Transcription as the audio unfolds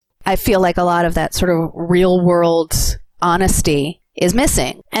I feel like a lot of that sort of real world honesty is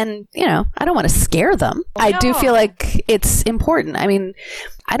missing. And, I don't want to scare them. No. I do feel like it's important. I mean,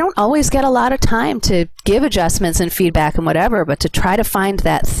 I don't always get a lot of time to give adjustments and feedback and whatever, but to try to find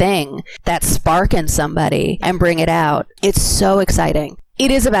that thing, that spark in somebody and bring it out, it's so exciting. It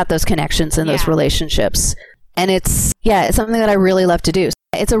is about those connections and those relationships. And it's something that I really love to do.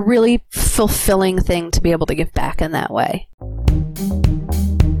 It's a really fulfilling thing to be able to give back in that way.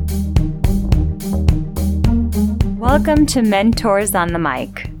 Welcome to Mentors on the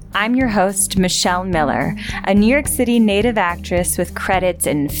Mic. I'm your host, Michelle Miller, a New York City native actress with credits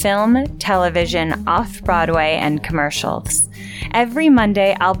in film, television, off-Broadway, and commercials. Every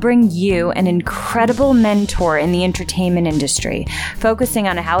Monday, I'll bring you an incredible mentor in the entertainment industry, focusing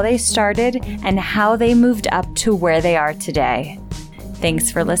on how they started and how they moved up to where they are today.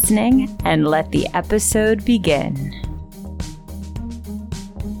 Thanks for listening, and let the episode begin.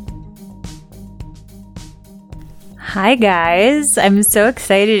 Hi guys, I'm so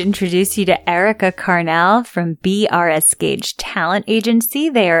excited to introduce you to Erica Carnell from BRS Gage Talent Agency.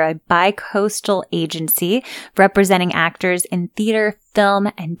 They are a bi-coastal agency representing actors in theater,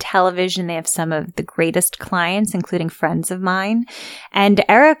 film, and television. They have some of the greatest clients, including friends of mine. And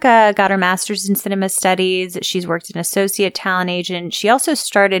Erica got her master's in cinema studies. She's worked as an associate talent agent. She also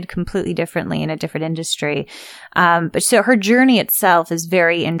started completely differently in a different industry. But so her journey itself is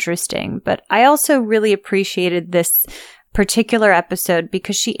very interesting. But I also really appreciated this particular episode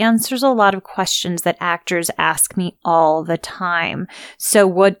because she answers a lot of questions that actors ask me all the time. So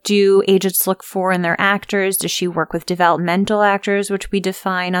what do agents look for in their actors? Does she work with developmental actors, which we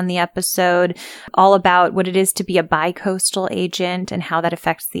define on the episode? All about what it is to be a bi-coastal agent and how that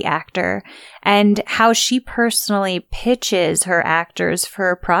affects the actor, and how she personally pitches her actors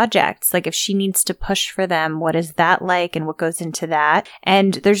for projects. Like if she needs to push for them, what is that like and what goes into that?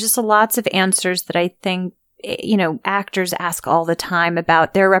 And there's just lots of answers that I think actors ask all the time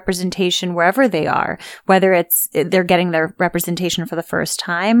about their representation wherever they are, whether it's they're getting their representation for the first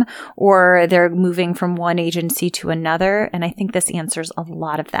time or they're moving from one agency to another. And I think this answers a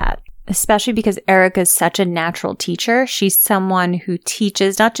lot of that. Especially because Erica is such a natural teacher. She's someone who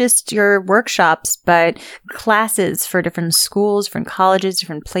teaches not just your workshops, but classes for different schools, different colleges,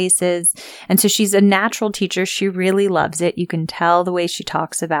 different places. And so she's a natural teacher. She really loves it. You can tell the way she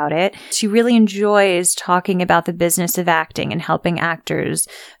talks about it. She really enjoys talking about the business of acting and helping actors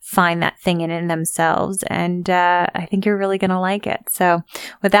find that thing in themselves. And I think you're really going to like it. So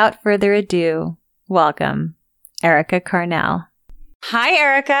without further ado, welcome, Erica Carnell. Hi,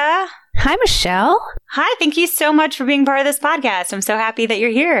 Erica. Hi, Michelle. Hi, thank you so much for being part of this podcast. I'm so happy that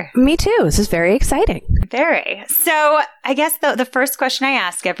you're here. Me too. This is very exciting. Very. So I guess the first question I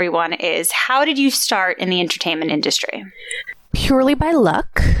ask everyone is, how did you start in the entertainment industry? Purely by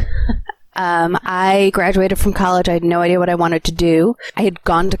luck. I graduated from college. I had no idea what I wanted to do. I had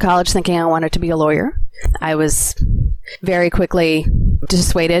gone to college thinking I wanted to be a lawyer. I was very quickly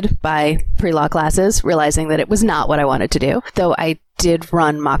dissuaded by pre-law classes, realizing that it was not what I wanted to do, though I did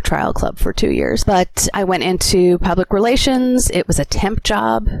run mock trial club for 2 years. But I went into public relations. It was a temp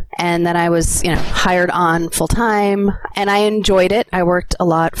job. And then I was, hired on full time, and I enjoyed it. I worked a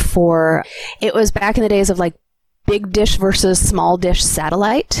lot it was back in the days of like big dish versus small dish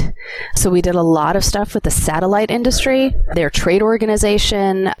satellite. So we did a lot of stuff with the satellite industry, their trade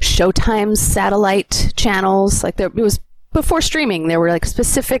organization, Showtime's satellite channels. It was before streaming. There were like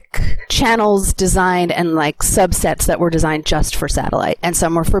specific channels designed and like subsets that were designed just for satellite. And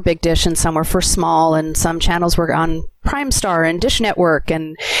some were for big dish and some were for small, and some channels were on Prime Star and Dish Network.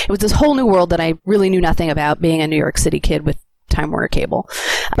 And it was this whole new world that I really knew nothing about, being a New York City kid with Time Warner Cable.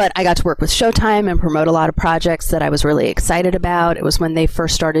 But I got to work with Showtime and promote a lot of projects that I was really excited about. It was when they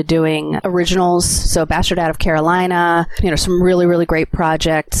first started doing originals. So Bastard Out of Carolina, some really, really great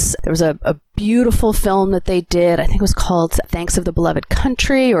projects. There was a beautiful film that they did. I think it was called Thanks of the Beloved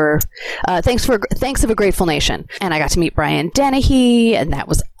Country, or Thanks of a Grateful Nation. And I got to meet Brian Dennehy, and that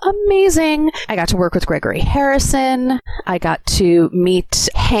was amazing. I got to work with Gregory Harrison. I got to meet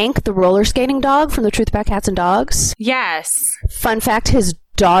Hank, the roller skating dog from The Truth About Cats and Dogs. Yes. Fun fact, his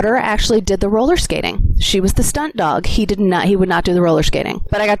daughter actually did the roller skating. She was the stunt dog. He would not do the roller skating.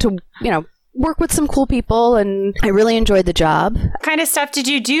 But I got to, work with some cool people, and I really enjoyed the job. What kind of stuff did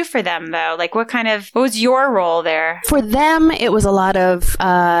you do for them, though? Like, what was your role there? For them, it was a lot of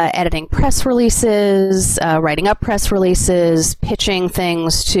editing press releases, writing up press releases, pitching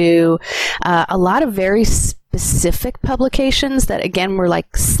things to a lot of very specific publications that, again, were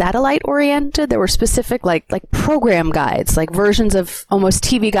like satellite oriented. There were specific like program guides, like versions of almost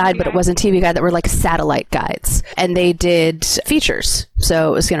TV Guide, but it wasn't TV Guide, that were like satellite guides. And they did features. So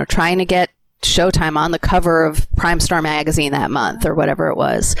it was, trying to get Showtime on the cover of Prime Star magazine that month or whatever it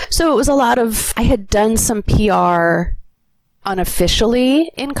was. So it was a lot of, I had done some PR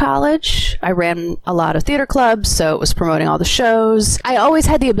unofficially in college. I ran a lot of theater clubs, so it was promoting all the shows. I always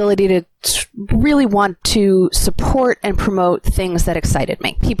had the ability to really want to support and promote things that excited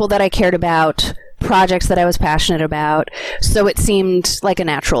me, people that I cared about, projects that I was passionate about, so it seemed like a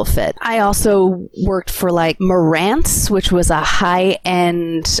natural fit. I also worked for like Marantz, which was a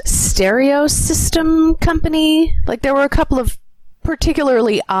high-end stereo system company. Like there were a couple of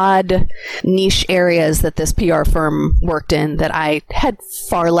particularly odd niche areas that this PR firm worked in that I had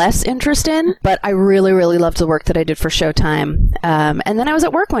far less interest in, but I really, really loved the work that I did for Showtime. And then I was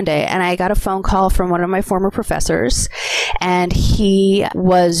at work one day and I got a phone call from one of my former professors, and he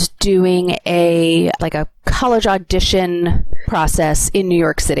was doing a college audition process in New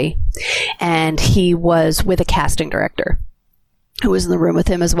York City, and he was with a casting director who was in the room with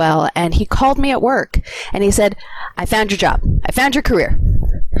him as well. And he called me at work and he said, "I found your job. I found your career.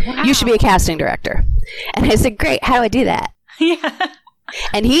 Wow. You should be a casting director." And I said, "Great. How do I do that?" Yeah.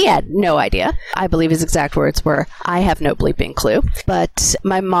 And he had no idea. I believe his exact words were, "I have no bleeping clue." But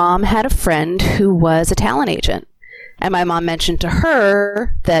my mom had a friend who was a talent agent. And my mom mentioned to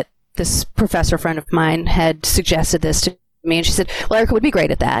her that this professor friend of mine had suggested this to me. And she said, "Well, Erica would be great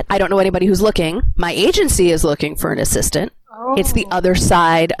at that. I don't know anybody who's looking. My agency is looking for an assistant." It's the other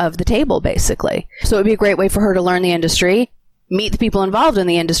side of the table, basically. So it would be a great way for her to learn the industry, meet the people involved in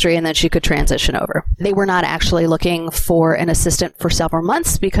the industry, and then she could transition over. They were not actually looking for an assistant for several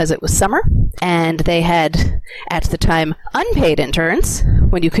months because it was summer, and they had, at the time, unpaid interns,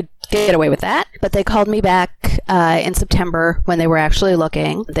 when you could get away with that. But they called me back in September when they were actually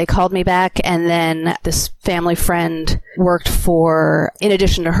looking. They called me back, and then this family friend worked for, in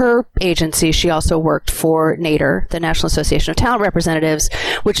addition to her agency, she also worked for NATR, the National Association of Talent Representatives,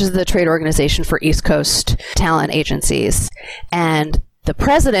 which is the trade organization for East Coast talent agencies. And the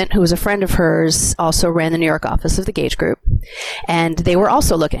president, who was a friend of hers, also ran the New York office of the Gage Group, and they were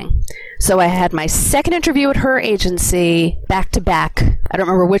also looking. So I had my second interview at her agency back to back. I don't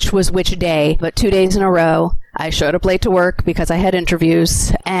remember which was which day, but 2 days in a row. I showed up late to work because I had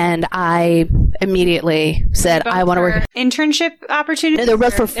interviews, and I immediately said, "I want to work." Internship opportunities? They were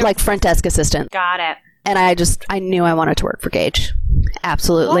both for like front desk assistant. Got it. And I knew I wanted to work for Gage.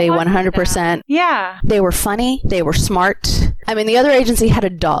 Absolutely, 100%. Yeah. They were funny. They were smart. I mean, the other agency had a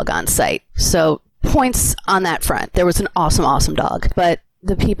dog on site, so points on that front. There was an awesome, awesome dog. But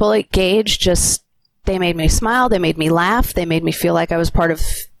the people at Gage they made me smile. They made me laugh. They made me feel like I was part of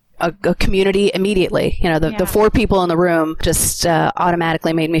a community immediately. The four people in the room just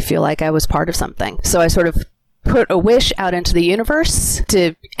automatically made me feel like I was part of something. So I sort of put a wish out into the universe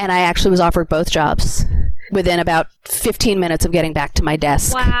and I actually was offered both jobs within about 15 minutes of getting back to my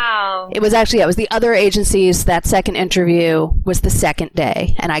desk. Wow. It was the other agencies. That second interview was the second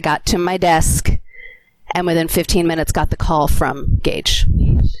day, and I got to my desk and within 15 minutes got the call from Gage.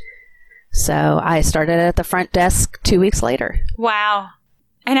 So I started at the front desk 2 weeks later. Wow.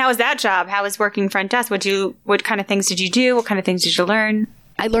 And how was that job? How was working front desk? What kind of things did you do? What kind of things did you learn?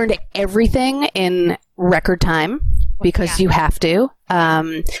 I learned everything in record time because you have to.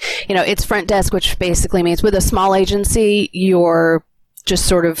 It's front desk, which basically means with a small agency, you're just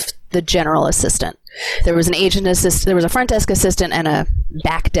sort of the general assistant. There was an agent assistant, there was a front desk assistant and a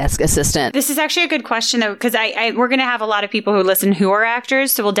back desk assistant. This is actually a good question, though, because we're going to have a lot of people who listen who are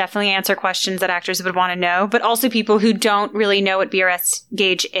actors, so we'll definitely answer questions that actors would want to know, but also people who don't really know what BRS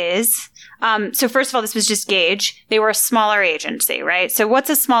Gage is. So first of all, this was just Gage. They were a smaller agency, right? So what's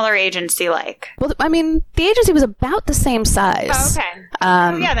a smaller agency like? Well, I mean, the agency was about the same size.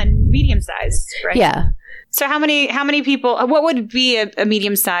 Oh, okay. Then medium sized, right? Yeah. So how many people, what would be a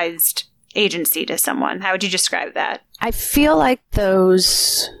medium-sized agency to someone? How would you describe that? I feel like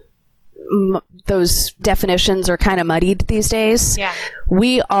those definitions are kind of muddied these days. Yeah.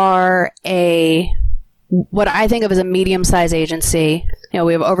 We are what I think of as a medium-sized agency.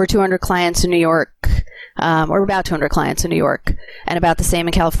 We have over 200 clients in New York, or about 200 clients in New York, and about the same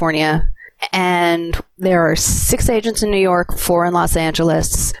in California. And there are 6 agents in New York, 4 in Los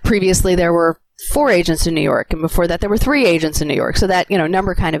Angeles. Previously, there were 4 agents in New York, and before that there were 3 agents in New York. So that,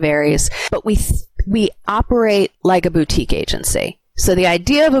 number kind of varies. But we operate like a boutique agency. So the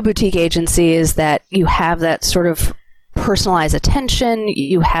idea of a boutique agency is that you have that sort of personalized attention,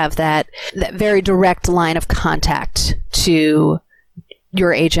 you have that very direct line of contact to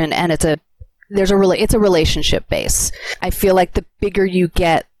your agent, and it's a it's a relationship base. I feel like the bigger you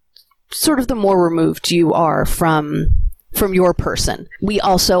get, sort of the more removed you are from your person. We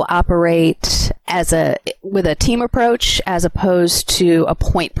also operate with a team approach as opposed to a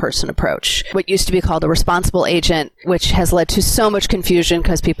point person approach. What used to be called a responsible agent, which has led to so much confusion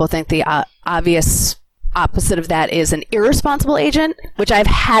because people think the obvious opposite of that is an irresponsible agent, which I've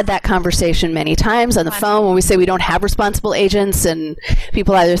had that conversation many times on the phone when we say we don't have responsible agents, and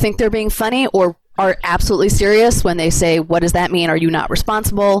people either think they're being funny or are absolutely serious when they say, what does that mean? Are you not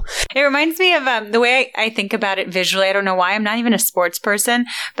responsible? It reminds me of the way I think about it visually. I don't know why. I'm not even a sports person,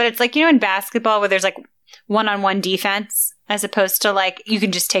 but it's like, in basketball where there's like one-on-one defense as opposed to like you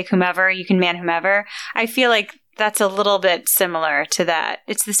can just take whomever, you can man whomever. I feel like that's a little bit similar to that.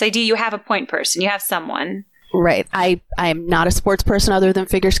 It's this idea you have a point person, you have someone. Right. I'm not a sports person other than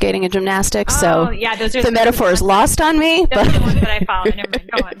figure skating and gymnastics, so yeah, those are the metaphor is lost on me. Those are the ones that I follow. Never mind.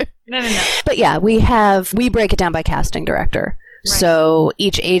 Go on. No. But yeah, we break it down by casting director. Right. So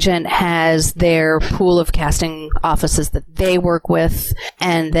each agent has their pool of casting offices that they work with,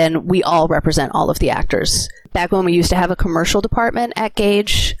 and then we all represent all of the actors. Back when we used to have a commercial department at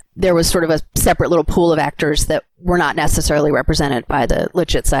Gage, there was sort of a separate little pool of actors that were not necessarily represented by the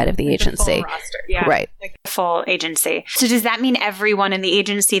legit side of the agency. The full roster. Yeah. Right. Like the full agency. So does that mean everyone in the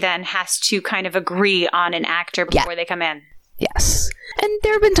agency then has to kind of agree on an actor before they come in? Yes. And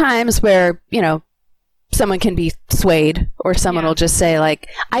there have been times where, someone can be swayed, or someone will just say, like,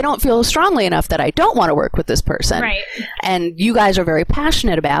 I don't feel strongly enough that I don't want to work with this person. Right. And you guys are very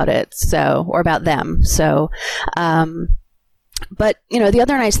passionate about it, or about them. So, but, the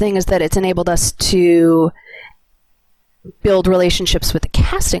other nice thing is that it's enabled us to build relationships with the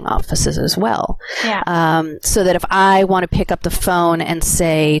casting offices as well. Yeah. So that if I want to pick up the phone and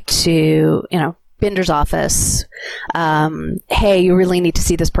say to, Binder's office, hey, you really need to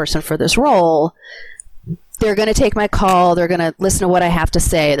see this person for this role, they're going to take my call. They're going to listen to what I have to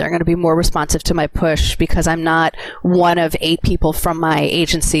say. They're going to be more responsive to my push because I'm not one of 8 people from my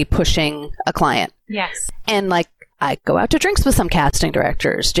agency pushing a client. Yes. And I go out to drinks with some casting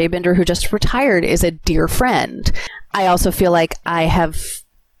directors. Jay Binder, who just retired, is a dear friend. I also feel like I have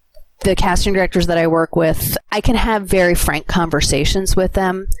the casting directors that I work with, I can have very frank conversations with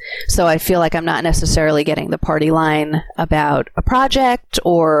them. So I feel like I'm not necessarily getting the party line about a project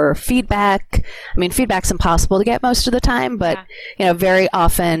or feedback. I mean, feedback's impossible to get most of the time, but, very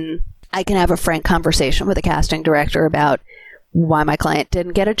often I can have a frank conversation with a casting director about why my client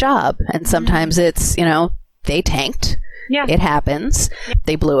didn't get a job. And sometimes it's, they tanked. Yeah. It happens.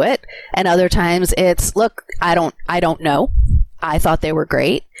 They blew it. And other times it's, look, I don't know. I thought they were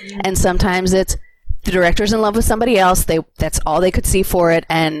great. And sometimes it's the director's in love with somebody else. That's all they could see for it.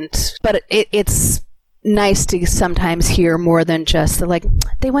 But it's nice to sometimes hear more than just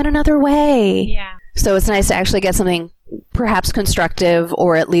they went another way. Yeah. So it's nice to actually get something perhaps constructive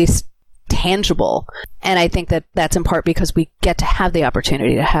or at least tangible. And I think that that's in part because we get to have the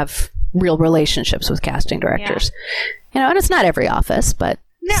opportunity to have real relationships with casting directors. Yeah. And it's not every office, but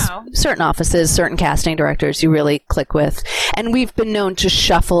no. Certain offices, certain casting directors you really click with. And we've been known to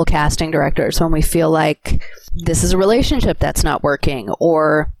shuffle casting directors when we feel like this is a relationship that's not working,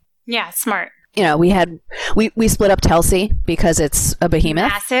 or... Yeah, smart. We split up Telsey because it's a behemoth.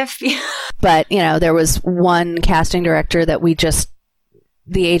 Massive. But, there was one casting director that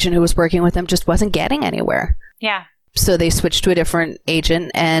the agent who was working with them just wasn't getting anywhere. Yeah. So they switched to a different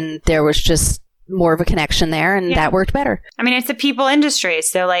agent, and there was just more of a connection there, and that worked better. I mean, it's a people industry,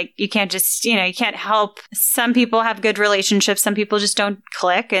 so you can't just, you can't help. Some people have good relationships, some people just don't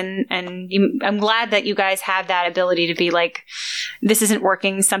click, and I'm glad that you guys have that ability to be like, this isn't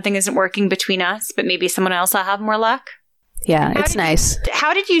working, something isn't working between us, but maybe someone else will have more luck. Yeah, it's nice.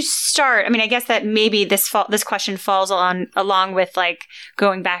 How did you start? I mean, I guess that maybe this question falls along with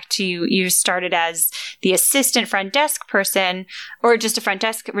going back to you started as the assistant front desk person or just a front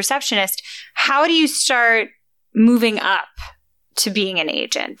desk receptionist. How do you start moving up to being an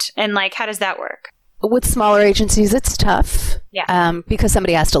agent? And how does that work? With smaller agencies, it's tough. Yeah. Because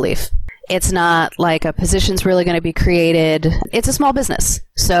somebody has to leave. It's not like a position's really going to be created. It's a small business.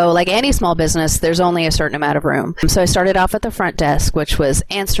 So like any small business, there's only a certain amount of room. So I started off at the front desk, which was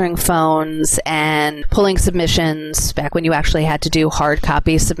answering phones and pulling submissions back when you actually had to do hard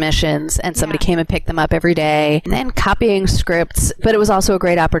copy submissions, and somebody came and picked them up every day, and then copying scripts. But it was also a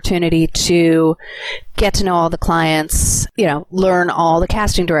great opportunity to get to know all the clients, learn all the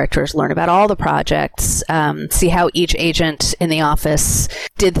casting directors, learn about all the projects, see how each agent in the office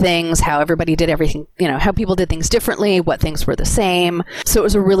did things, how everybody did everything, how people did things differently, what things were the same. So it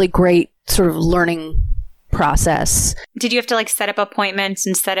was a really great sort of learning process. Did you have to like set up appointments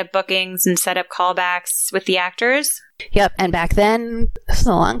and set up bookings and set up callbacks with the actors? Yep. And back then, this was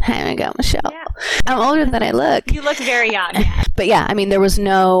a long time ago, Michelle. Yeah. I'm older than I look. You look very young. But yeah, I mean, there was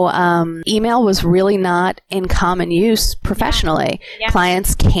no, email was really not in common use professionally. Yeah.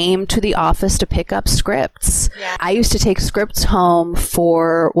 Clients came to the office to pick up scripts. Yeah. I used to take scripts home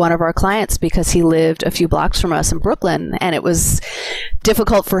for one of our clients because he lived a few blocks from us in Brooklyn, and it was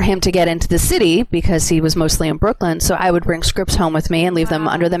difficult for him to get into the city because he was mostly in Brooklyn. So I would bring scripts home with me and leave them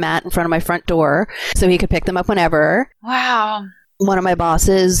under the mat in front of my front door so he could pick them up whenever. Wow. One of my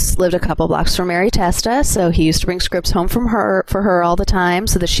bosses lived a couple blocks from Mary Testa, so he used to bring scripts home for her all the time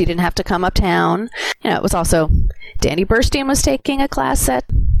so that she didn't have to come uptown. It was also, Danny Burstein was taking a class at,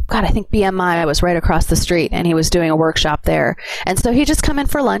 I think BMI was right across the street, and he was doing a workshop there. And so he'd just come in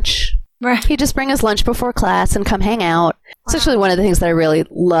for lunch. Right. He'd just bring his lunch before class and come hang out. Wow. It's actually one of the things that I really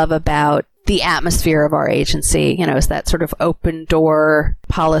love about the atmosphere of our agency, is that sort of open door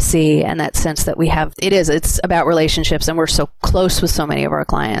policy and that sense that we have. It's about relationships, and we're so close with so many of our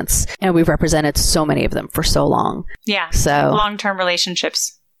clients, and we've represented so many of them for so long. Yeah. So long-term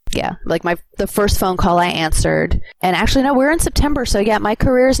relationships. Yeah. Like the first phone call I answered, and actually, no, we're in September. So yeah, my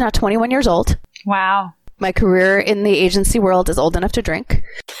career is now 21 years old. Wow. My career in the agency world is old enough to drink.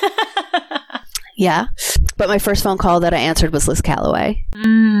 Yeah. But my first phone call that I answered was Liz Calloway.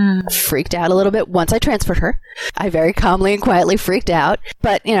 Freaked out a little bit once I transferred her. I very calmly and quietly freaked out.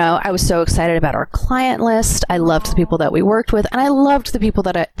 But, I was so excited about our client list. I loved the people that we worked with, and I loved the people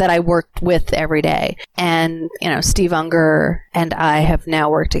that I worked with every day. And, Steve Unger and I have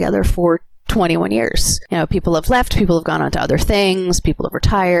now worked together for 21 years. People have left, people have gone on to other things, people have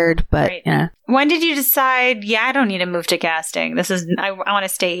retired, but, right. When did you decide, I don't need to move to casting? I want to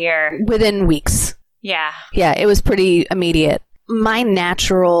stay here? Within weeks. Yeah. Yeah, it was pretty immediate. My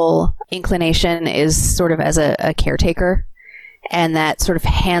natural inclination is sort of as a caretaker, and that sort of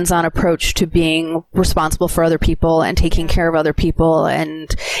hands-on approach to being responsible for other people and taking care of other people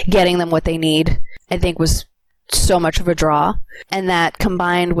and getting them what they need, I think was so much of a draw. And that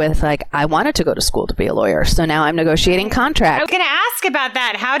combined with I wanted to go to school to be a lawyer, so now I'm negotiating contracts. I was going to ask about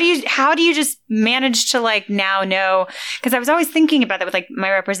that. How do you just manage to now know? Because I was always thinking about that with my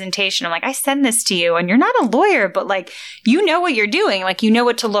representation. I'm I send this to you and you're not a lawyer, but you know what you're doing. You know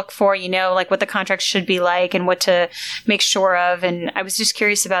what to look for, what the contract should be like and what to make sure of. And I was just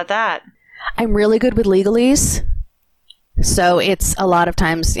curious about that. I'm really good with legalese. So it's a lot of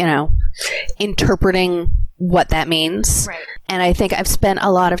times, interpreting what that means. Right. And I think I've spent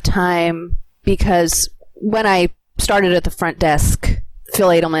a lot of time because when I started at the front desk, Phil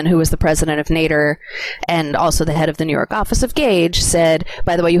Edelman, who was the president of Nader and also the head of the New York office of Gage, said,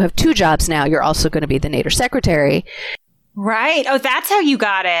 by the way, you have 2 jobs now. You're also going to be the Nader secretary. Right. Oh, that's how you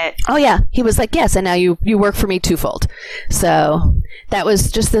got it. Oh, yeah. He was like, yes, and now you work for me twofold. So that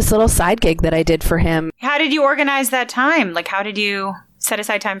was just this little side gig that I did for him. How did you organize that time? How did you set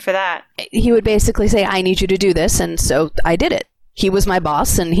aside time for that? He would basically say, I need you to do this. And so I did it. He was my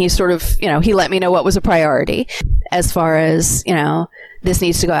boss, and he sort of, he let me know what was a priority as far as, this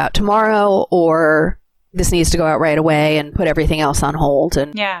needs to go out tomorrow or this needs to go out right away, and put everything else on hold.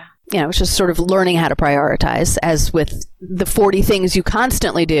 And yeah. It's just sort of learning how to prioritize, as with the 40 things you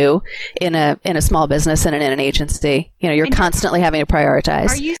constantly do in a small business and in an agency. You're constantly having to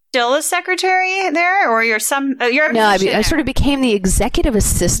prioritize. Are you still a secretary there, or you're No, I sort of became the executive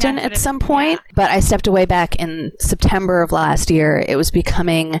assistant at some point, but I stepped away back in September of last year. It was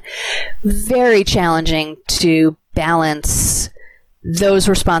becoming very challenging to balance those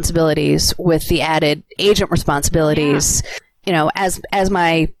responsibilities with the added agent responsibilities. As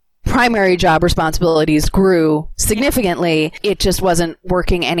my primary job responsibilities grew significantly, it just wasn't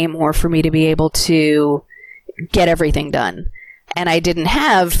working anymore for me to be able to get everything done. And I didn't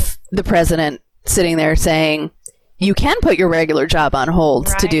have the president sitting there saying, you can put your regular job on hold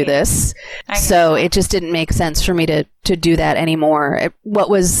to do this. So it just didn't make sense for me to do that anymore.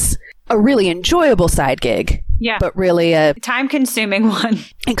 What was a really enjoyable side gig. Yeah. But really a time-consuming one.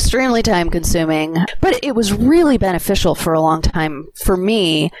 Extremely time-consuming. But it was really beneficial for a long time for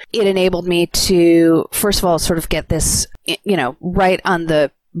me. It enabled me to, first of all, sort of get this, right on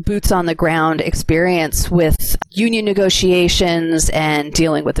the boots on the ground experience with union negotiations and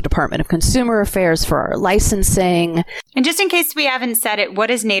dealing with the Department of Consumer Affairs for our licensing. And just in case we haven't said it, what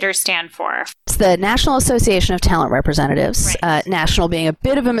does Nader stand for? It's the National Association of Talent Representatives. Right. National being a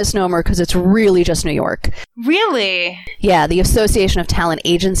bit of a misnomer because it's really just New York. Really? Yeah, the Association of Talent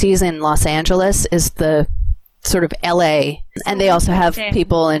Agencies in Los Angeles is the sort of LA. And they also have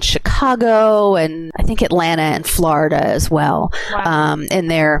people in Chicago and I think Atlanta and Florida as well. Wow. In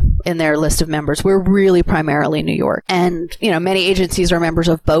their list of members. We're really primarily New York. And, many agencies are members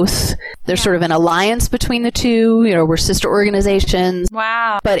of both. There's sort of an alliance between the two. We're sister organizations.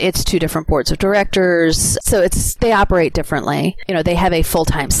 Wow. But it's two different boards of directors. So they operate differently. They have a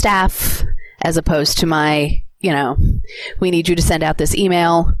full-time staff as opposed to my, we need you to send out this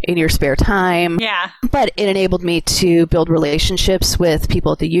email in your spare time. Yeah. But it enabled me to build relationships with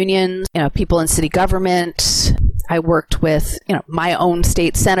people at the unions, people in city government. I worked with, my own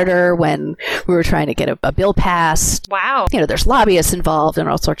state senator when we were trying to get a bill passed. Wow. There's lobbyists involved and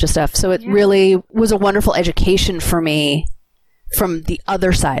all sorts of stuff. So it really was a wonderful education for me from the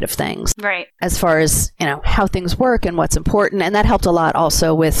other side of things. Right. As far as, how things work and what's important. And that helped a lot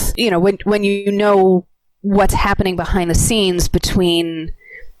also with, when you know what's happening behind the scenes between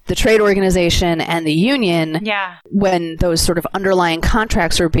the trade organization and the union. Yeah. When those sort of underlying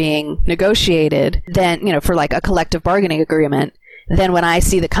contracts are being negotiated, then, for like a collective bargaining agreement, then when I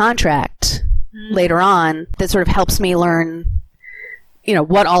see the contract later on, that sort of helps me learn,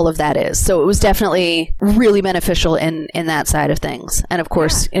 what all of that is. So it was definitely really beneficial in that side of things. And of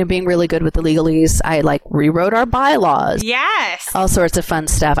course, being really good with the legalese, I rewrote our bylaws. Yes. All sorts of fun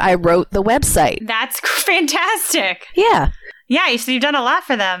stuff. I wrote the website. That's fantastic. Yeah. Yeah, so you've done a lot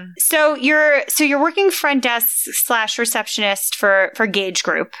for them. So you're working front desk / receptionist for Gage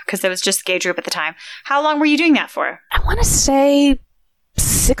Group, because it was just Gage Group at the time. How long were you doing that for? I want to say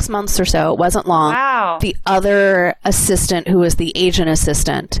 6 months or so. It wasn't long. Wow. The other assistant, who was the agent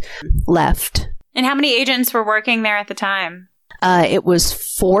assistant, left. And how many agents were working there at the time? It was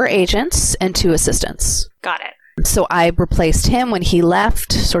 4 agents and 2 assistants. Got it. So I replaced him when he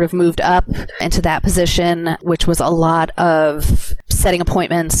left, sort of moved up into that position, which was a lot of setting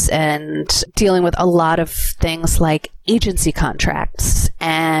appointments and dealing with a lot of things like agency contracts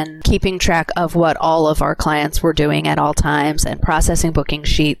and keeping track of what all of our clients were doing at all times and processing booking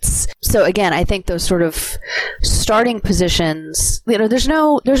sheets. So again, I think those sort of starting positions, there's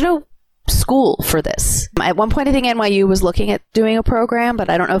no school for this. At one point, I think NYU was looking at doing a program, but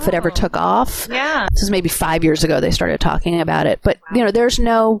I don't know if it ever took off. Yeah. This was maybe 5 years ago they started talking about it. But, there's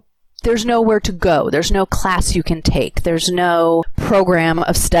nowhere to go. There's no class you can take. There's no program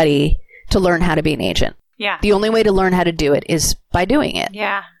of study to learn how to be an agent. Yeah. The only way to learn how to do it is by doing it.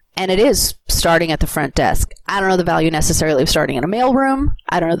 Yeah. And it is starting at the front desk. I don't know the value necessarily of starting in a mailroom.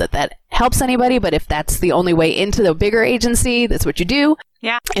 I don't know that helps anybody, but if that's the only way into the bigger agency, that's what you do.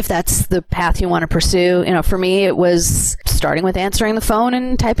 Yeah. If that's the path you want to pursue, for me, it was starting with answering the phone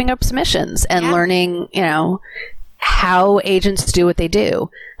and typing up submissions and learning, how agents do what they do.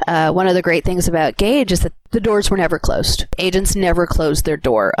 One of the great things about Gage is that the doors were never closed. Agents never closed their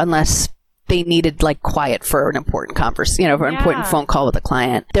door unless they needed quiet for an important conversation, for an important phone call with a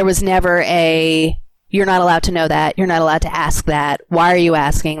client. There was never you're not allowed to know that. You're not allowed to ask that. Why are you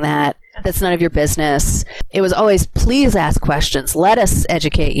asking that? That's none of your business. It was always, please ask questions. Let us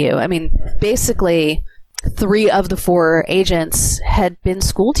educate you. I mean, basically, 3 of the 4 agents had been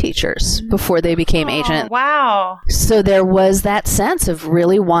school teachers before they became agents. Wow. So there was that sense of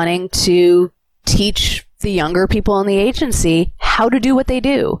really wanting to teach the younger people in the agency how to do what they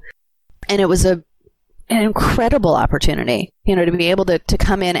do. And it was an incredible opportunity, to be able to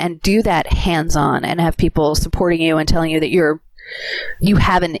come in and do that hands-on and have people supporting you and telling you that you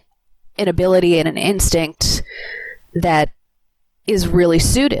have an ability and an instinct that is really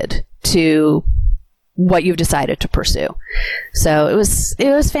suited to what you've decided to pursue. So it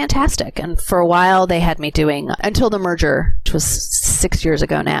was fantastic. And for a while they had me doing, until the merger, which was 6 years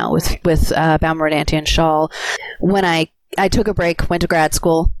ago now, with Baume Mordanti and Shaw, when I took a break, went to grad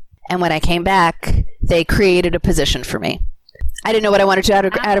school, and when I came back, they created a position for me. I didn't know what I wanted to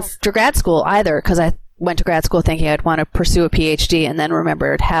do out of grad school either, because I went to grad school thinking I'd want to pursue a PhD, and then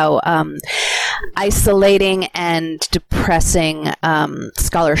remembered how isolating and depressing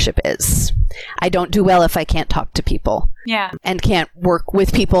scholarship is. I don't do well if I can't talk to people. Yeah. And can't work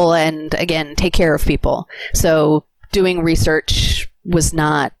with people and, again, take care of people. So doing research was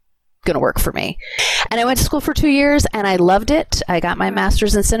not going to work for me. And I went to school for 2 years and I loved it. I got my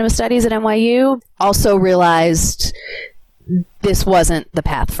master's in cinema studies at NYU. Also realized this wasn't the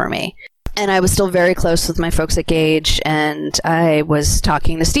path for me. And I was still very close with my folks at Gage, and I was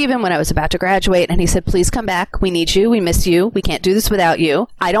talking to Stephen when I was about to graduate, and he said, please come back. We need you. We miss you. We can't do this without you.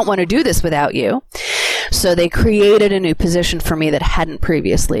 I don't want to do this without you. So they created a new position for me that hadn't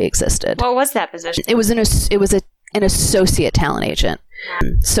previously existed. What was that position? It was an associate talent agent.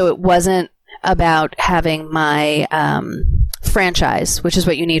 So it wasn't about having my franchise, which is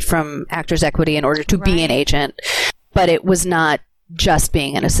what you need from Actors Equity in order to be an agent. But it was not just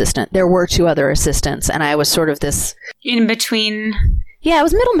being an assistant. There were 2 other assistants, and I was sort of this... In between... Yeah, it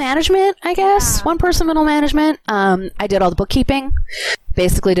was middle management, I guess. Yeah. 1 person middle management. I did all the bookkeeping,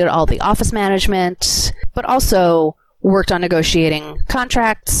 basically did all the office management, but also worked on negotiating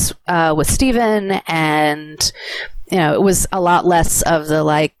contracts with Stephen, and, you know, it was a lot less of the,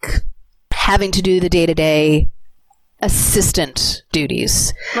 like, having to do the day-to-day assistant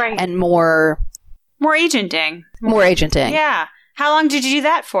duties. Right. And more agenting. More agenting. Yeah. How long did you do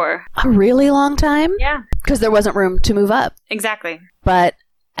that for? A really long time. Yeah. Because there wasn't room to move up. Exactly. But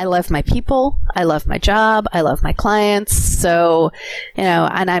I love my people. I love my job. I love my clients. So, you know,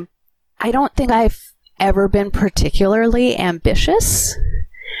 and I don't think I've ever been particularly ambitious.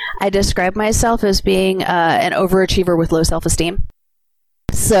 I describe myself as being an overachiever with low self-esteem.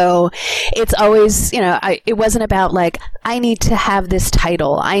 So it's always, you know, it wasn't about like, I need to have this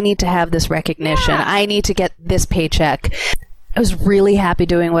title. I need to have this recognition. Yeah. I need to get this paycheck. I was really happy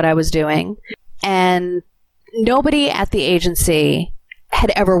doing what I was doing. And nobody at the agency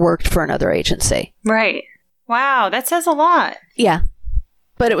had ever worked for another agency. Right. Wow. That says a lot. Yeah.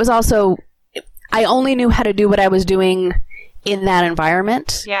 But it was also, I only knew how to do what I was doing in that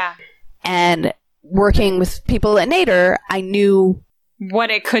environment. Yeah. And working with people at Nader, I knew what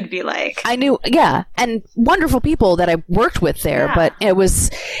it could be like. I knew, yeah. And wonderful people that I worked with there. Yeah. But I was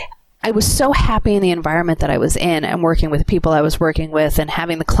so happy in the environment that I was in and working with the people I was working with and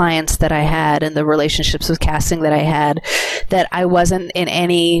having the clients that I had and the relationships with casting that I had, that I wasn't in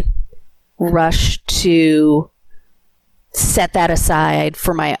any rush to set that aside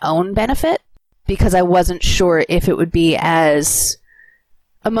for my own benefit, because I wasn't sure if it would be as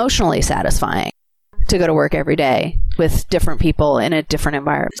emotionally satisfying to go to work every day with different people in a different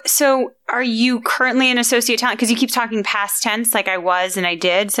environment. So are you currently an associate talent? Because you keep talking past tense, like I was and I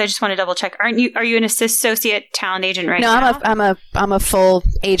did. So I just want to double check. Are you an associate talent agent right now? No, I'm a full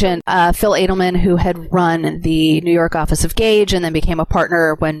agent. Phil Edelman, who had run the New York office of Gage and then became a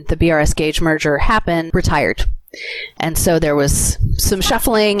partner when the BRS Gage merger happened, retired. And so there was some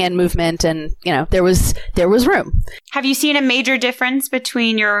shuffling and movement, and, you know, there was room. Have you seen a major difference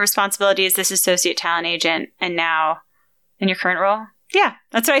between your responsibility as this associate talent agent and now in your current role? Yeah,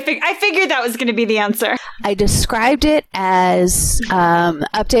 that's what I figured that was going to be the answer. I described it as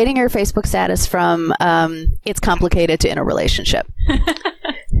updating your Facebook status from it's complicated to in a relationship.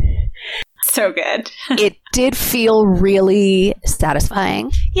 So good. It did feel really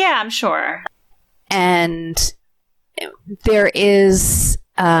satisfying. Yeah, I'm sure. And there is,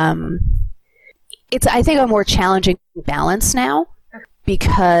 it's, I think, a more challenging balance now,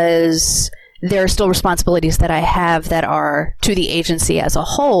 because there are still responsibilities that I have that are to the agency as a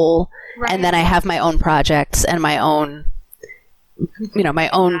whole. Right. And then I have my own projects and my own, you know, my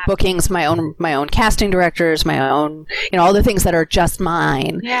own bookings, my own casting directors, my own, you know, all the things that are just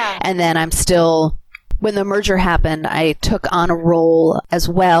mine. Yeah. And then I'm still, when the merger happened, I took on a role as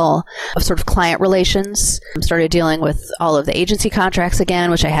well of sort of client relations. I started dealing with all of the agency contracts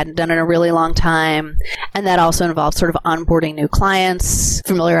again, which I hadn't done in a really long time. And that also involved sort of onboarding new clients,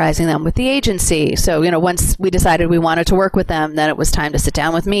 familiarizing them with the agency. So, you know, once we decided we wanted to work with them, then it was time to sit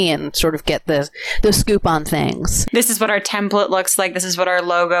down with me and sort of get the scoop on things. This is what our template looks like. This is what our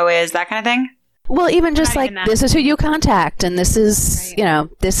logo is, that kind of thing? Well, even just like, this is who you contact, and this is, you know,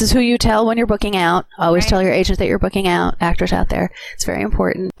 this is who you tell when you're booking out. Always tell your agent that you're booking out, actors out there. It's very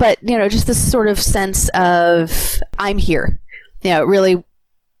important. But, you know, just this sort of sense of, I'm here. You know, it really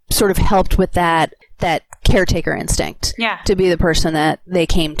sort of helped with that caretaker instinct. Yeah. To be the person that they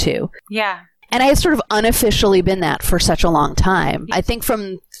came to. Yeah. And I had sort of unofficially been that for such a long time. I think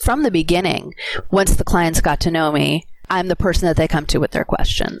from the beginning, once the clients got to know me, I'm the person that they come to with their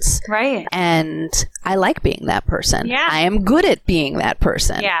questions. Right. And I like being that person. Yeah. I am good at being that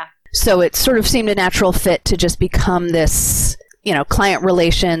person. Yeah. So it sort of seemed a natural fit to just become this, you know, client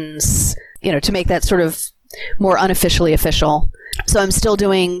relations, you know, to make that sort of more unofficially official. So I'm still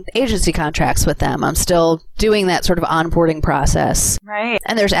doing agency contracts with them. I'm still doing that sort of onboarding process. Right.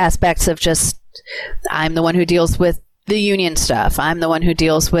 And there's aspects of just, I'm the one who deals with the union stuff. I'm the one who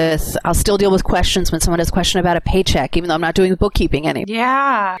I'll still deal with questions when someone has a question about a paycheck, even though I'm not doing the bookkeeping anymore.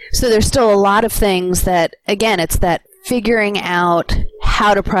 Yeah. So there's still a lot of things that, again, it's that figuring out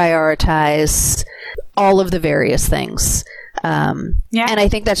how to prioritize all of the various things. Yeah. And I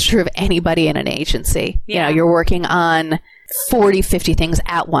think that's true of anybody in an agency. Yeah. You know, you're working on 40, 50 things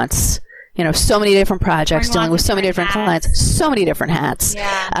at once. You know, so many different projects, dealing with so many different clients, so many different hats.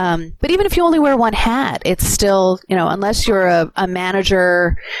 Yeah. But even if you only wear one hat, it's still, you know, unless you're a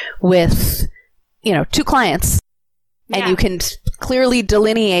manager with, you know, 2 clients, and you can clearly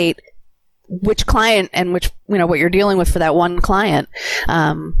delineate which client and which, what you're dealing with for that one client.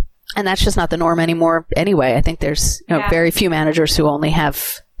 And that's just not the norm anymore anyway. I think there's very few managers who only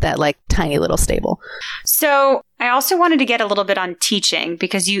have that like tiny little stable. So I also wanted to get a little bit on teaching,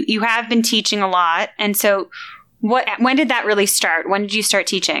 because you have been teaching a lot. And so when did that really start? When did you start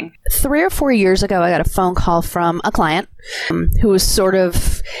teaching? 3 or 4 years ago, I got a phone call from a client who was sort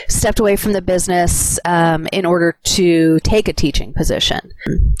of stepped away from the business in order to take a teaching position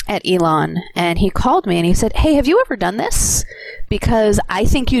at Elon. And he called me and he said, "Hey, have you ever done this? Because I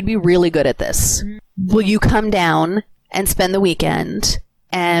think you'd be really good at this. Will you come down and spend the weekend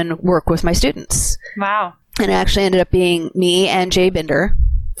and work with my students?" Wow. And it actually ended up being me and Jay Binder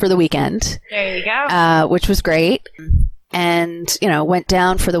for the weekend. There you go. Which was great. And, went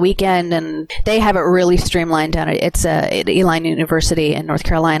down for the weekend, and they have it really streamlined down. It's at Elon University in North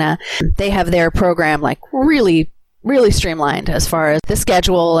Carolina. They have their program like really, really streamlined as far as the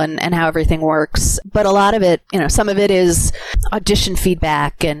schedule and how everything works. But a lot of it, some of it is audition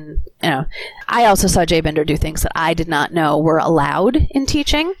feedback. And, I also saw Jay Binder do things that I did not know were allowed in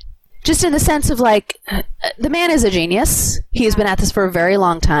teaching. Just in the sense of like, the man is a genius. He has been at this for a very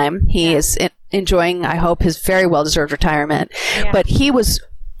long time. He is enjoying, I hope, his very well-deserved retirement. Yeah. But he was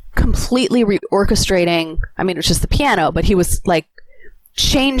completely reorchestrating. I mean, it was just the piano, but he was like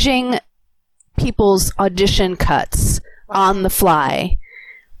changing people's audition cuts on the fly,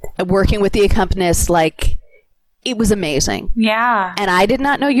 working with the accompanist. Like, it was amazing. Yeah. And I did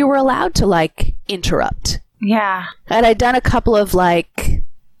not know you were allowed to like interrupt. Yeah. And I'd done a couple of like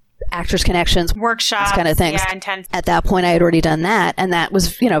Actors Connections workshops, kind of things. Yeah, intense. At that point, I had already done that, and that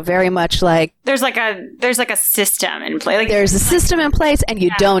was, very much like there's like a system in place. Like, there's a system in place, and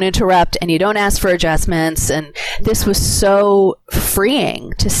you don't interrupt, and you don't ask for adjustments. And this was so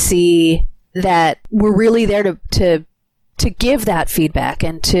freeing to see that we're really there to give that feedback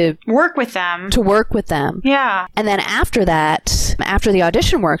and to work with them. Yeah. And then after that, after the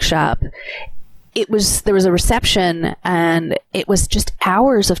audition workshop, there was a reception, and it was just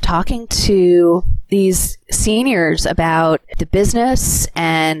hours of talking to these seniors about the business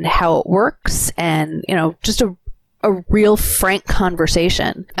and how it works, and, just a real frank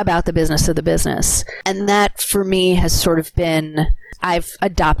conversation about the business of the business. And that for me has sort of been, I've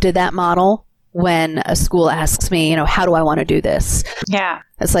adopted that model when a school asks me, how do I want to do this? Yeah.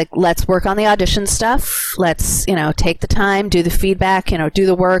 It's like, let's work on the audition stuff. Let's, take the time, do the feedback, do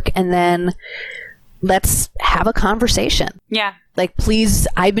the work, and then let's have a conversation. Yeah. Like, please,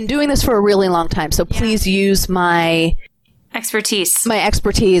 I've been doing this for a really long time, so please use my expertise,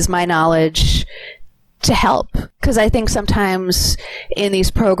 my knowledge to help. Because I think sometimes in these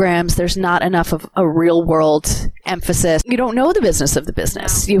programs, there's not enough of a real world emphasis. You don't know the business of the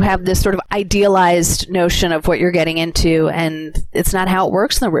business. You have this sort of idealized notion of what you're getting into, and it's not how it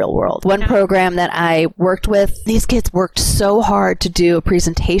works in the real world. One program that I worked with, these kids worked so hard to do a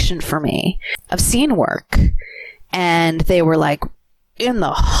presentation for me of scene work. And they were like in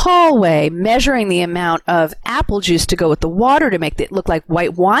the hallway measuring the amount of apple juice to go with the water to make it look like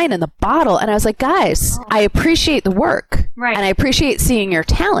white wine in the bottle. And I was like, guys, I appreciate the work. Right. And I appreciate seeing your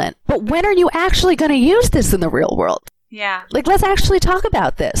talent. But when are you actually going to use this in the real world? Yeah. Like, let's actually talk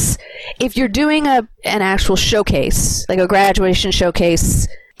about this. If you're doing an actual showcase, like a graduation showcase,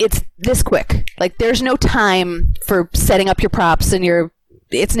 it's this quick. Like, there's no time for setting up your props and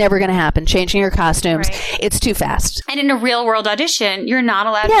it's never going to happen. Changing your costumes. Right. It's too fast. And in a real world audition, you're not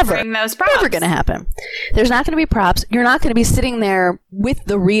allowed to bring those props. Never going to happen. There's not going to be props. You're not going to be sitting there with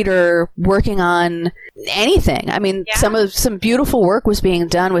the reader working on anything. I mean, some beautiful work was being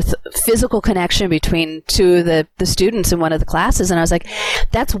done with physical connection between two of the students in one of the classes. And I was like,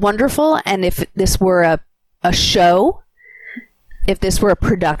 that's wonderful. And if this were a show, if this were a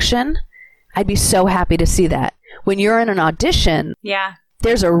production, I'd be so happy to see that. When you're in an audition,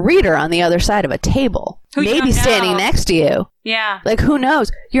 there's a reader on the other side of a table, maybe standing next to you. Yeah. Like, who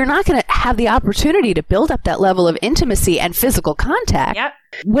knows? You're not going to have the opportunity to build up that level of intimacy and physical contact. Yep.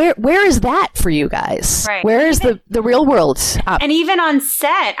 Where is that for you guys? Right. Where is the real world? And even on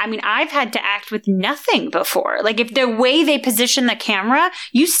set, I mean, I've had to act with nothing before. Like, if the way they position the camera,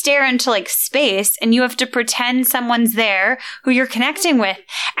 you stare into like space and you have to pretend someone's there who you're connecting with.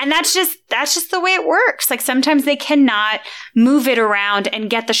 And that's just the way it works. Like, sometimes they cannot move it around and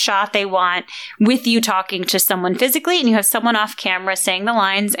get the shot they want with you talking to someone physically, and you have someone off camera saying the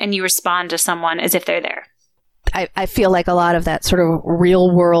lines and you respond to someone as if they're there. I feel like a lot of that sort of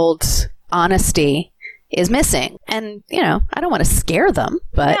real world honesty is missing. And, I don't want to scare them,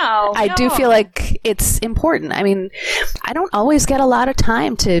 but I do feel like it's important. I mean, I don't always get a lot of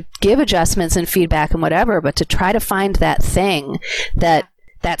time to give adjustments and feedback and whatever, but to try to find that thing, that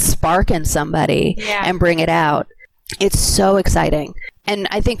spark in somebody and bring it out. It's so exciting. And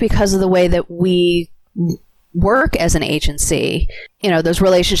I think because of the way that we work as an agency, those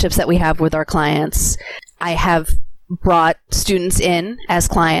relationships that we have with our clients, I have brought students in as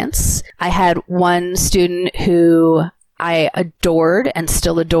clients. I had one student who I adored and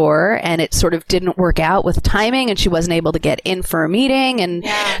still adore, and it sort of didn't work out with timing, and she wasn't able to get in for a meeting, and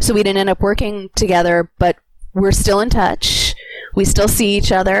so we didn't end up working together, but we're still in touch. We still see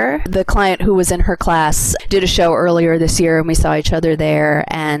each other. The client who was in her class did a show earlier this year, and we saw each other there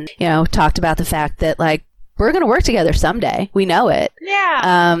and, talked about the fact that, like, we're going to work together someday. We know it.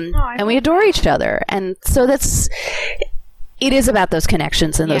 Yeah. And we adore each other. And so it is about those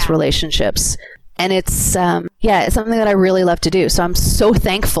connections and those relationships. And it's something that I really love to do. So I'm so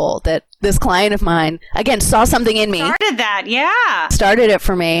thankful that this client of mine, again, saw something in me. Started it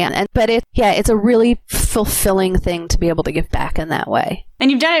for me. But it's a really fulfilling thing to be able to give back in that way. And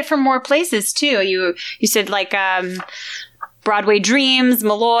you've done it from more places too. You said like, Broadway Dreams,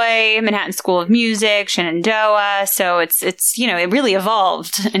 Malloy, Manhattan School of Music, Shenandoah. So it's it really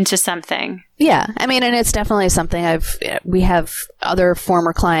evolved into something. Yeah. I mean, and it's definitely something we have other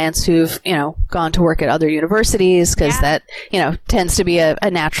former clients who've, gone to work at other universities because that, tends to be a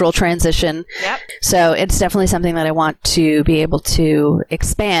natural transition. Yep. So it's definitely something that I want to be able to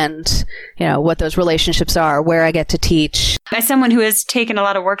expand, what those relationships are, where I get to teach. As someone who has taken a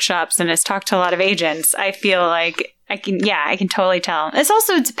lot of workshops and has talked to a lot of agents, I feel like I can totally tell. It's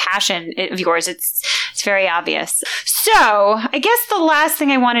a passion of yours. It's very obvious. So I guess the last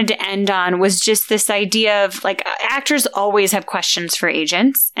thing I wanted to end on was just this idea of like actors always have questions for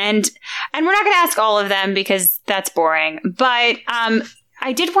agents, and we're not going to ask all of them because that's boring. But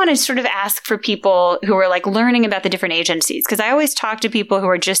I did want to sort of ask for people who are like learning about the different agencies, because I always talk to people who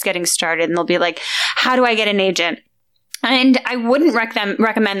are just getting started and they'll be like, "How do I get an agent?" And I wouldn't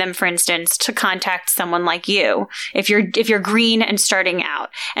recommend them, for instance, to contact someone like you if you're green and starting out.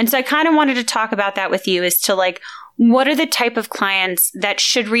 And so I kind of wanted to talk about that with you, as to like, what are the type of clients that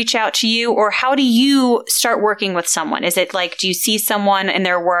should reach out to you, or how do you start working with someone? Is it like, do you see someone in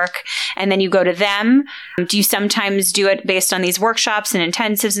their work and then you go to them? Do you sometimes do it based on these workshops and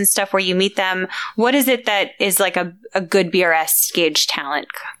intensives and stuff where you meet them? What is it that is like a good BRS Gage talent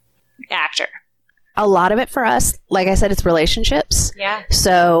actor? A lot of it for us, like I said, it's relationships. Yeah.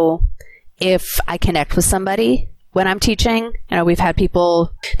 So if I connect with somebody when I'm teaching, we've had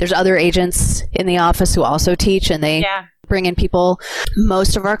people, there's other agents in the office who also teach, and they bring in people.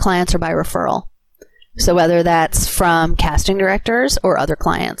 Most of our clients are by referral. So whether that's from casting directors or other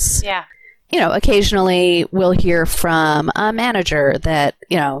clients. Yeah. Occasionally we'll hear from a manager that,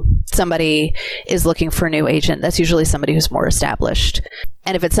 somebody is looking for a new agent. That's usually somebody who's more established.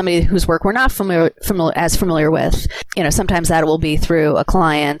 And if it's somebody whose work we're not familiar with, sometimes that will be through a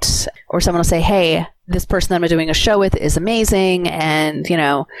client, or someone will say, "Hey, this person that I'm doing a show with is amazing. And,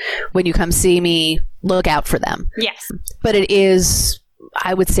 when you come see me, look out for them." Yes. But it is,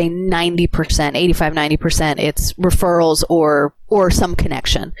 I would say 90%, 85, 90%, it's referrals or some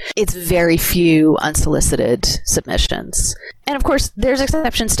connection. It's very few unsolicited submissions. And of course, there's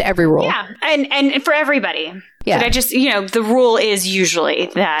exceptions to every rule. Yeah. And for everybody. Yeah. But I just, the rule is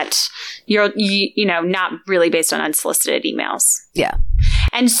usually that you're not really based on unsolicited emails. Yeah.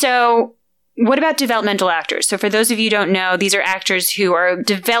 And so what about developmental actors? So for those of you who don't know, these are actors who are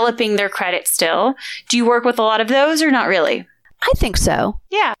developing their credit still. Do you work with a lot of those or not really? I think so.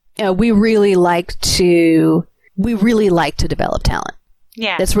 Yeah. We really like to develop talent.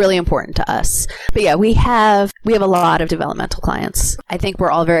 Yeah. That's really important to us. But yeah, we have a lot of developmental clients. I think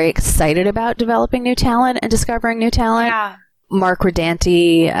we're all very excited about developing new talent and discovering new talent. Yeah. Mark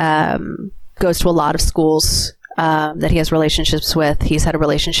Rodanti goes to a lot of schools that he has relationships with. He's had a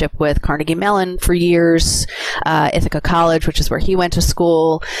relationship with Carnegie Mellon for years, Ithaca College, which is where he went to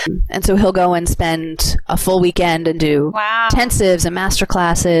school. And so he'll go and spend a full weekend and do intensives and master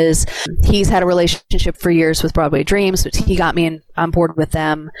classes. He's had a relationship for years with Broadway Dreams, but he got me on board with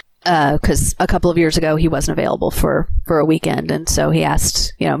them because a couple of years ago he wasn't available for a weekend. And so he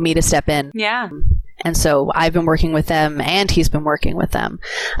asked, me to step in. Yeah. And so I've been working with them, and he's been working with them.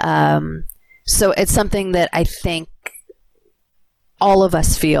 So it's something that I think all of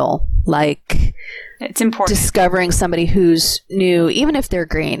us feel like it's important. Discovering somebody who's new, even if they're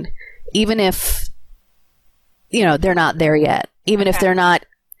green, even if, they're not there yet, even if they're not,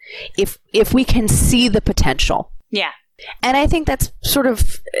 if we can see the potential. Yeah. And I think that's sort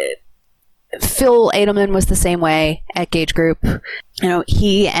of Phil Edelman was the same way at Gage Group. You know,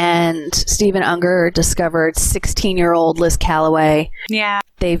 he and Stephen Unger discovered 16-year-old Liz Calloway. Yeah.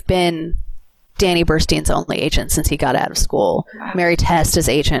 They've been Danny Burstein's only agent since he got out of school. Wow. Mary Testa's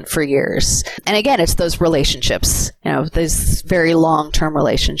agent for years. And again, it's those relationships, you know, those very long-term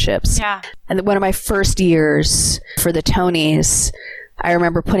relationships. Yeah. And one of my first years for the Tonys, I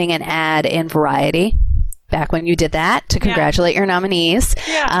remember putting an ad in Variety back when you did that to congratulate your nominees.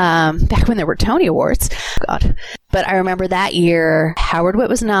 Yeah. Back when there were Tony Awards. God. But I remember that year, Howard Witt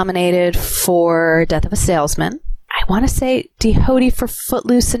was nominated for Death of a Salesman. I want to say Dee Hoty for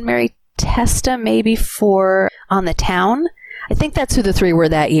Footloose and Mary Testa maybe for On the Town. I think that's who the three were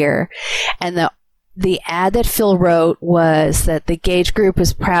that year. And the ad that Phil wrote was that the Gage Group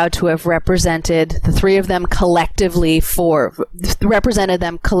was proud to have represented the three of them collectively for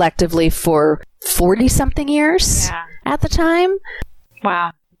 40-something years at the time.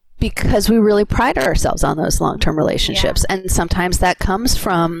 Wow. Because we really pride ourselves on those long-term relationships. Yeah. And sometimes that comes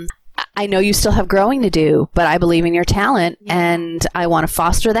from, I know you still have growing to do, but I believe in your talent and I want to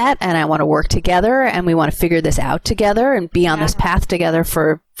foster that and I want to work together and we want to figure this out together and be on this path together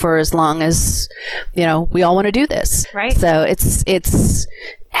for as long as, you know, we all want to do this. Right. So it's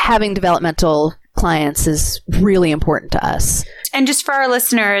having developmental clients is really important to us. And just for our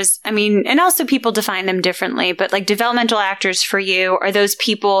listeners, I mean, and also people define them differently, but like developmental actors for you are those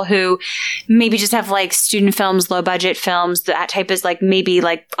people who maybe just have like student films, low budget films, that type is like maybe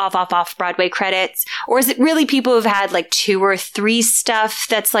like off Broadway credits? Or is it really people who've had like 2 or 3 stuff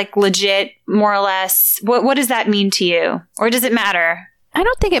that's like legit, more or less? What does that mean to you? Or does it matter? I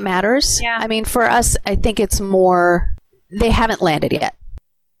don't think it matters. Yeah. I mean, for us, I think it's more, they haven't landed yet.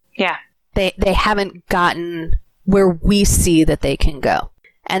 Yeah. They haven't gotten where we see that they can go.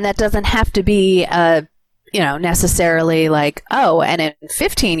 And that doesn't have to be, necessarily like, oh, and in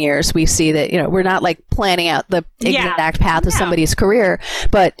 15 years we see that, you know, we're not like planning out the exact path of somebody's career.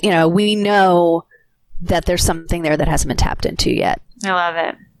 But, you know, we know that there's something there that hasn't been tapped into yet. I love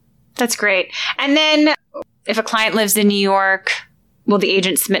it. That's great. And then if a client lives in New York, will the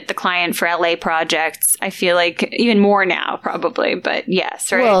agent submit the client for LA projects? I feel like even more now, probably, but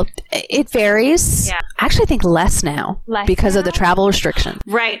yes, right? Well, it varies. Yeah. I actually think less now because of the travel restriction.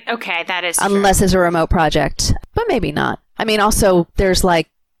 Right. Okay. That is true. Unless it's a remote project, but maybe not. I mean, also there's like,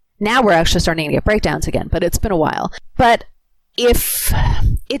 now we're actually starting to get breakdowns again, but it's been a while. But if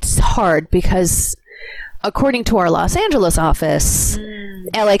it's hard because according to our Los Angeles office,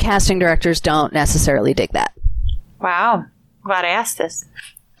 LA casting directors don't necessarily dig that. Wow. Glad I asked this.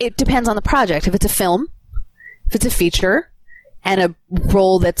 It depends on the project. If it's a film, if it's a feature, and a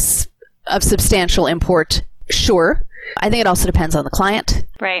role that's of substantial import, sure. I think it also depends on the client.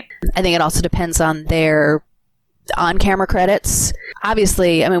 Right. I think it also depends on their on-camera credits.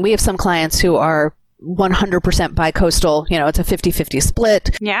 Obviously, I mean, we have some clients who are 100% bi-coastal. You know, it's a 50-50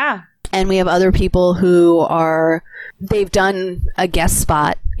 split. Yeah. And we have other people who they've done a guest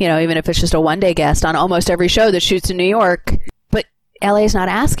spot, you know, even if it's just a one-day guest on almost every show that shoots in New York, but LA is not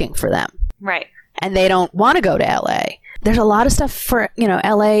asking for them. Right. And they don't want to go to LA. There's a lot of stuff for, you know,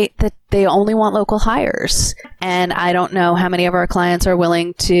 LA that they only want local hires. And I don't know how many of our clients are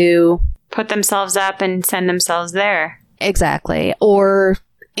willing to put themselves up and send themselves there. Exactly. Or,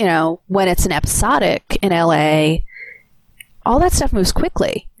 you know, when it's an episodic in LA, all that stuff moves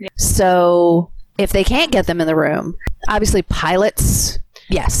quickly. Yeah. So if they can't get them in the room, obviously pilots,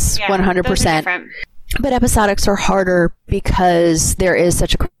 yes, 100%. Those are different. But episodics are harder because there is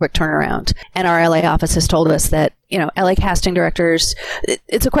such a quick turnaround. And our LA office has told us that, you know, LA casting directors,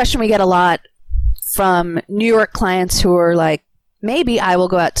 it's a question we get a lot from New York clients who are like, maybe I will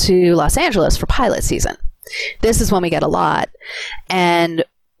go out to Los Angeles for pilot season. This is when we get a lot. And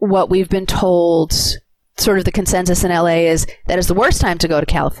what we've been told, sort of the consensus in LA, is that is the worst time to go to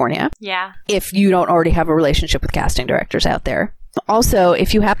California. Yeah. If you don't already have a relationship with casting directors out there. Also,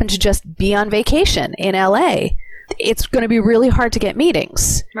 if you happen to just be on vacation in LA, it's going to be really hard to get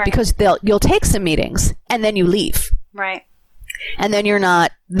meetings because you'll take some meetings and then you leave. Right. And then you're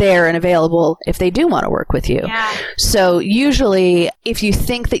not there and available if they do want to work with you. Yeah. So usually, if you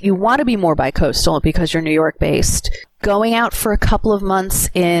think that you want to be more bi-coastal because you're New York based, going out for a couple of months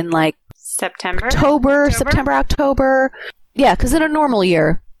in like September, October. Yeah, because in a normal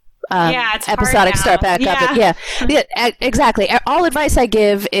year, it's episodic start back up. Yeah, exactly. All advice I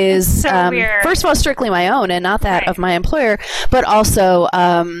give is, first of all, strictly my own and not that of my employer, but also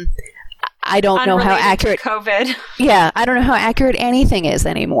I don't know how accurate COVID. Yeah, I don't know how accurate anything is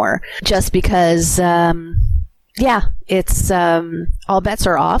anymore. Just because, it's all bets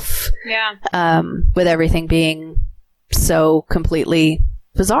are off. Yeah. With everything being so completely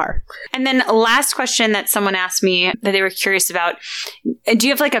bizarre. And then last question that someone asked me that they were curious about, do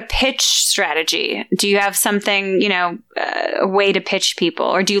you have like a pitch strategy? Do you have something, a way to pitch people?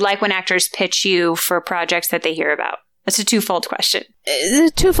 Or do you like when actors pitch you for projects that they hear about? That's a twofold question. A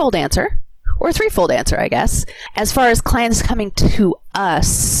twofold answer, or a threefold answer, I guess. As far as clients coming to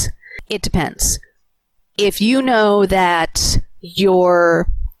us, it depends. If you know that your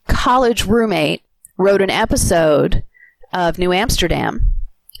college roommate wrote an episode of New Amsterdam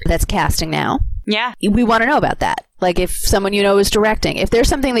that's casting now, yeah, we want to know about that. Like if someone you know is directing, if there's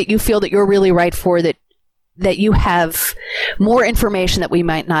something that you feel that you're really right for, that you have more information that we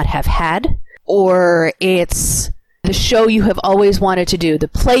might not have had, or it's the show you have always wanted to do, the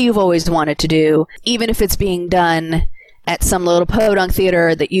play you've always wanted to do, even if it's being done at some little podunk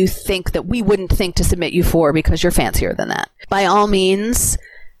theater that you think that we wouldn't think to submit you for because you're fancier than that. By all means,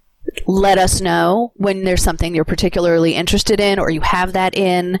 let us know when there's something you're particularly interested in or you have that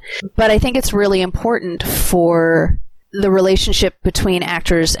in. But I think it's really important for the relationship between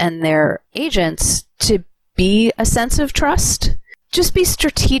actors and their agents to be a sense of trust. Just be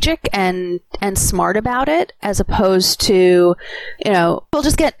strategic and smart about it, as opposed to, we'll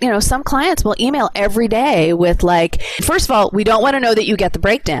just get, some clients will email every day with like, first of all, we don't want to know that you get the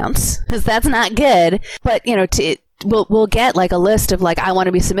breakdowns because that's not good. But, we'll get like a list of like, I want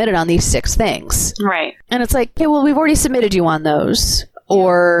to be submitted on these 6 things. Right. And it's like, okay, well, we've already submitted you on those,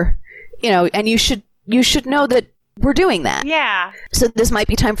 or, and you should know that we're doing that. Yeah. So this might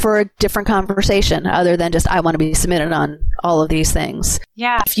be time for a different conversation other than just, I want to be submitted on all of these things.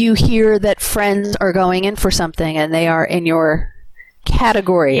 Yeah. If you hear that friends are going in for something and they are in your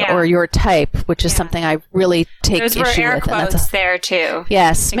category or your type, which is something I really take issue with. Those were air quotes there too.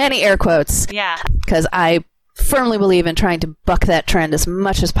 Yes, many air quotes. Yeah. Because I firmly believe in trying to buck that trend as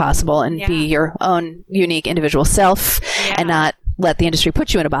much as possible and be your own unique individual self and not let the industry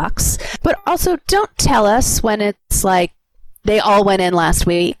put you in a box. But also don't tell us when it's like they all went in last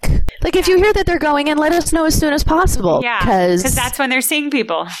week. Like if you hear that they're going in, let us know as soon as possible. Yeah, because that's when they're seeing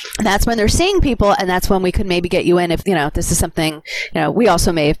people. That's when they're seeing people, and that's when we could maybe get you in if, this is something, we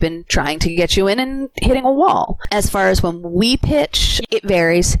also may have been trying to get you in and hitting a wall. As far as when we pitch, it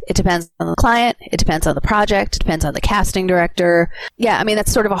varies. It depends on the client. It depends on the project. It depends on the casting director. Yeah, I mean,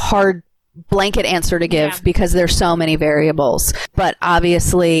 that's sort of a hard blanket answer to give because there's so many variables. But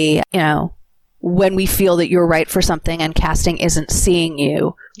obviously, when we feel that you're right for something and casting isn't seeing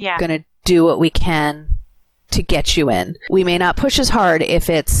you, we're going to do what we can to get you in. We may not push as hard if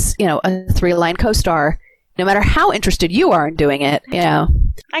it's, a 3-line co-star, no matter how interested you are in doing it,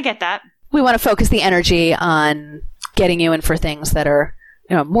 I get that. We want to focus the energy on getting you in for things that are,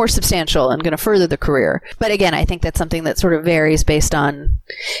 more substantial and going to further the career. But again, I think that's something that sort of varies based on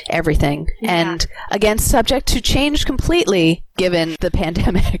everything. Yeah. And again, subject to change completely given the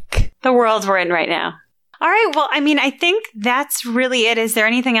pandemic. The world we're in right now. All right. Well, I mean, I think that's really it. Is there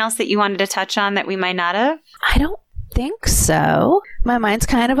anything else that you wanted to touch on that we might not have? I don't think so. My mind's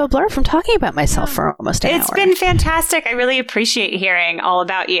kind of a blur from talking about myself for almost an hour. It's been fantastic. I really appreciate hearing all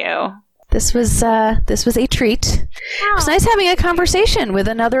about you. This was a treat. It was nice having a conversation with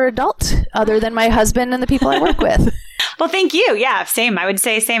another adult other than my husband and the people I work with. Well, thank you. Yeah, same. I would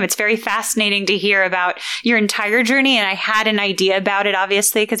say same. It's very fascinating to hear about your entire journey. And I had an idea about it,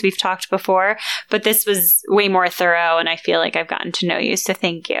 obviously, because we've talked before. But this was way more thorough. And I feel like I've gotten to know you. So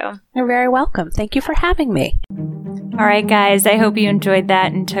thank you. You're very welcome. Thank you for having me. All right, guys, I hope you enjoyed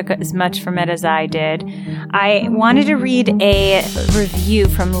that and took as much from it as I did. I wanted to read a review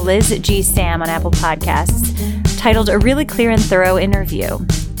from Liz G. Sam on Apple Podcasts titled A Really Clear and Thorough Interview.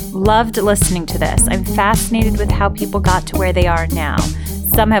 Loved listening to this. I'm fascinated with how people got to where they are now.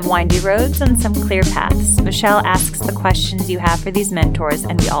 Some have windy roads and some clear paths. Michelle asks the questions you have for these mentors,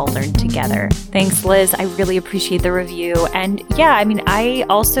 and we all learn together. Thanks, Liz. I really appreciate the review. And yeah, I mean, I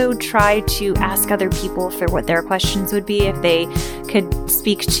also try to ask other people for what their questions would be if they could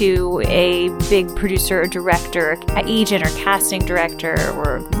speak to a big producer or director, agent or casting director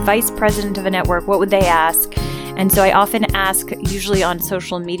or vice president of a network. What would they ask? And so I often ask, usually on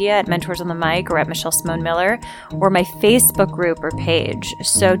social media at Mentors on the Mic or at Michelle Simone Miller, or my Facebook group or page.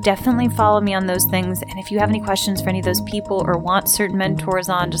 So definitely follow me on those things. And if you have any questions for any of those people or want certain mentors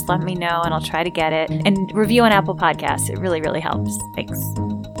on, just let me know and I'll try to get it. And review on Apple Podcasts. It really, really helps. Thanks.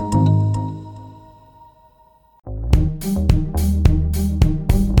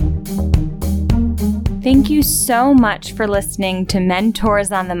 Thank you so much for listening to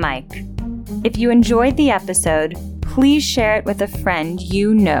Mentors on the Mic. If you enjoyed the episode, please share it with a friend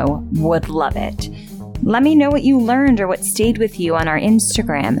you know would love it. Let me know what you learned or what stayed with you on our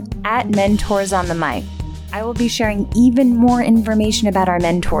Instagram at Mentors on the Mic. I will be sharing even more information about our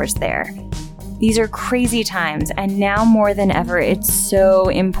mentors there. These are crazy times, and now more than ever, it's so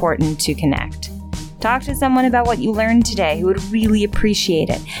important to connect. Talk to someone about what you learned today who would really appreciate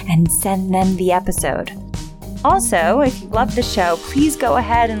it, and send them the episode. Also, if you love the show, please go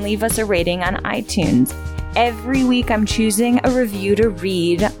ahead and leave us a rating on iTunes. Every week I'm choosing a review to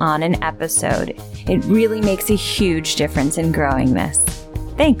read on an episode. It really makes a huge difference in growing this.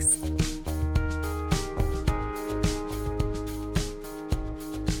 Thanks.